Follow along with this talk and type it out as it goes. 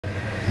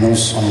no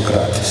son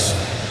gratis.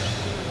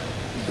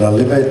 La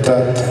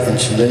libertad en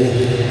Chile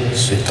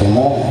se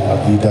tomó la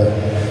vida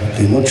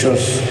de muchos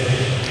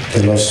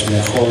de los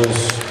mejores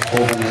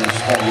jóvenes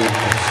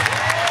valientes.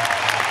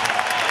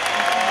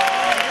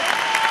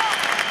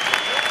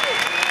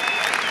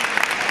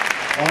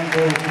 Cuando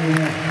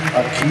vine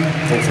aquí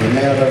por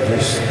primera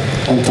vez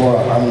junto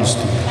a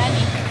Amnesty,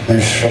 me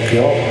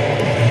choqueó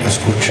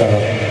escuchar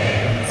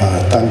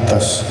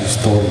tantas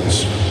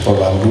historias por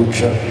la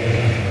lucha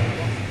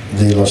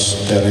de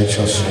los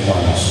derechos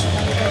humanos.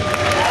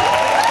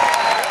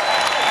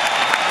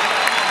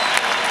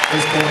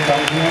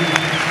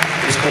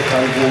 Esto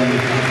también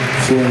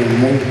fue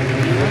muy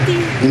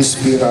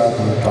inspirado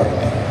para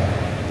mí.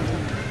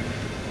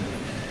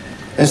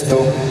 Esto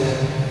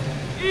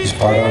es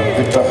para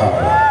Víctor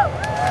Jara.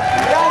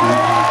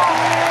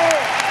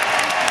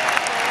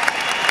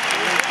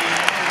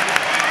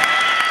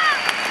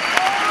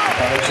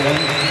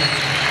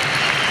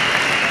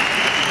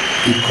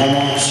 Y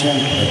como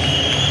siempre,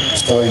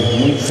 estoy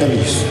muy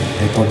feliz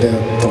de poder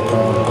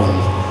tocar con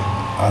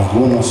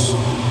algunos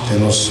de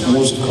los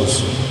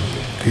músicos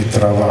que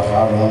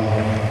trabajaron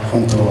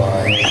junto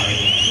a él.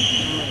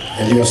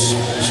 Ellos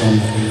son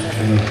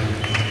el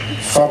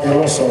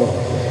fabuloso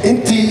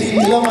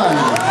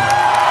Inti-Illimani.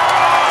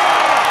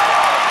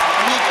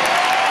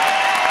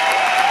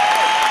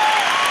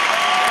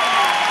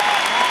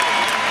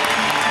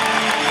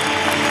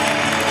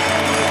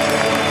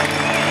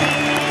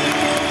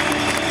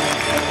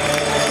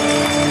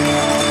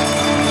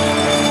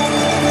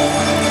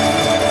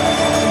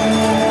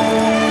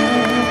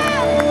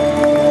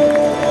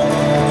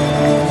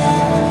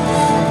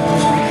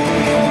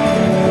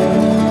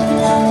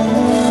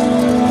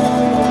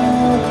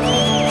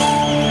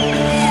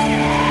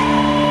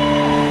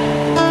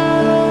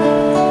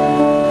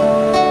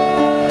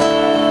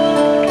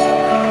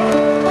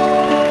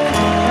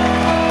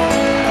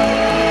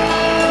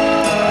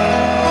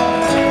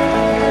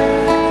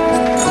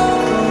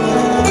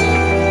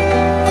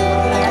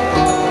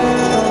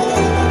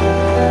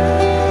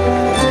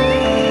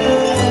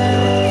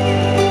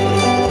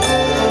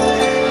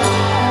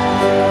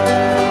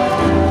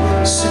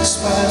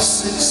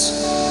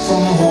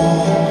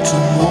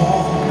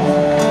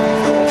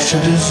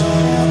 Shutters on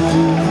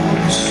the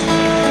walls,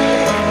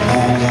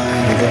 all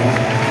night alone.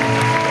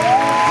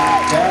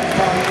 Down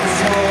on the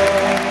floor,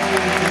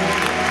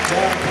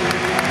 down in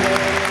the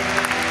bed.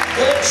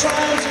 They're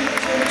trying to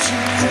get you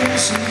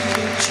crazy,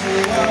 get you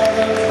out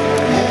of your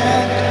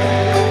head.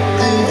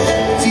 They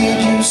feed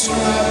you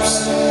scraps,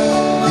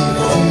 they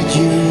feed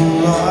you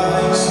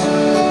lies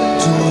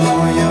to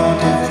lower your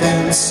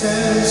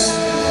defenses.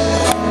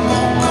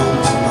 No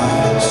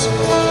compromise,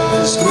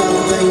 there's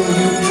nothing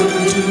you can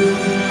do.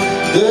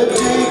 The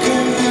day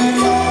can be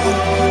long,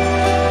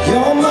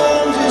 your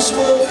mind is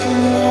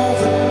working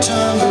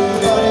overtime, your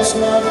body's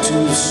not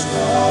too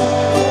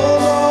strong.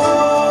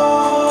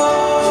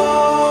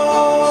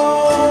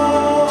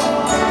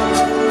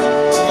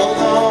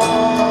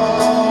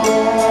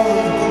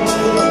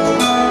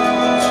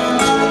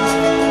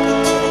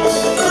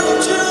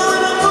 Put you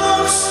in a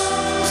box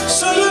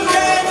so you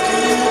can't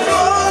get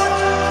caught.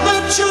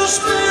 Let your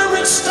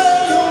spirit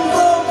stay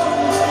unbroken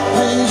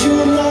and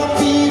you'll not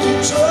be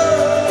deterred.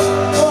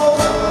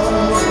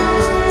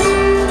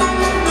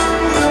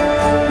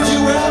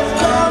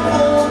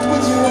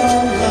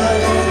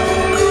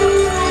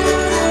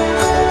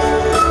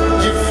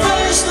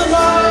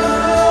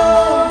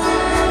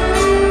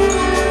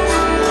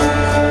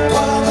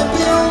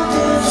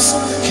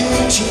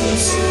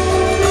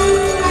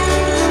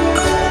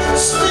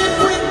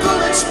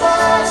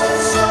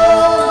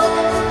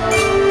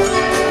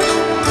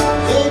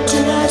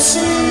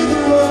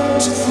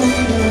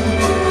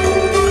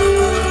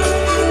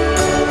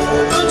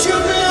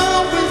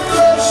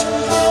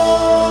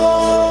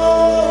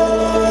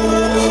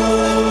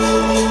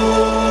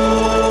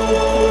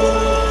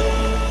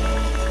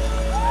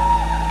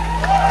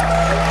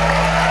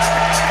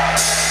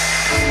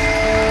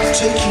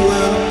 Take you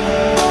out,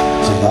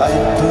 the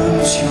light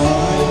burns your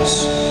eyes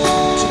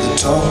to the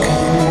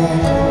talking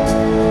walk.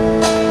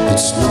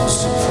 It's no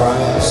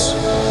surprise.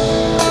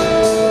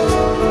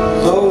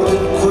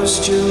 Loaded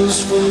questions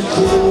from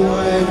clean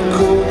white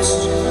coats.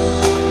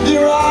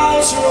 Their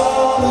eyes are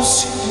all the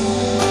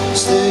same.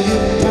 Stay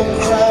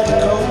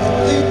hypocritical.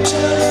 They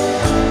tell you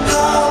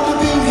how to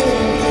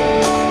behave.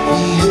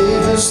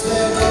 Behave as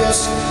they're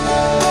guessing.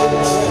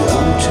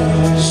 Learn to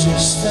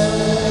resist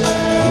them.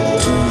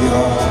 Do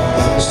your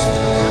best.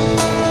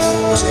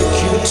 Take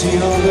you to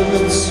your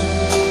limits.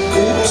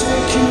 They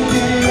take you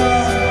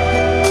beyond.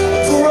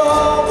 For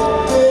all that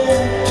they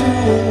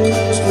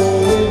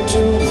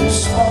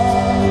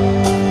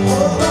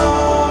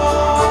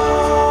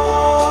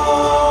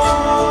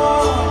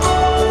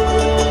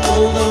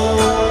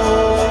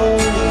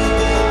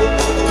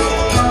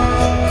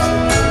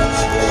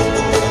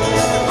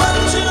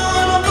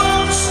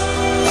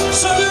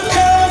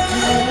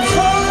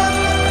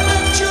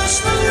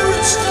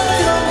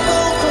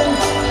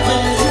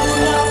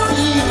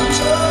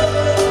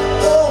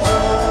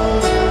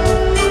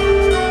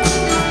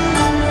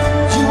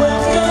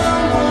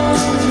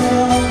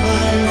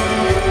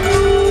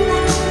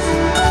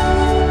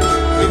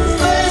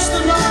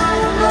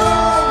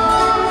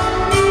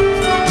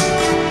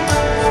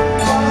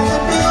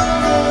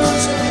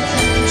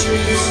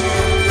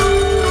trees.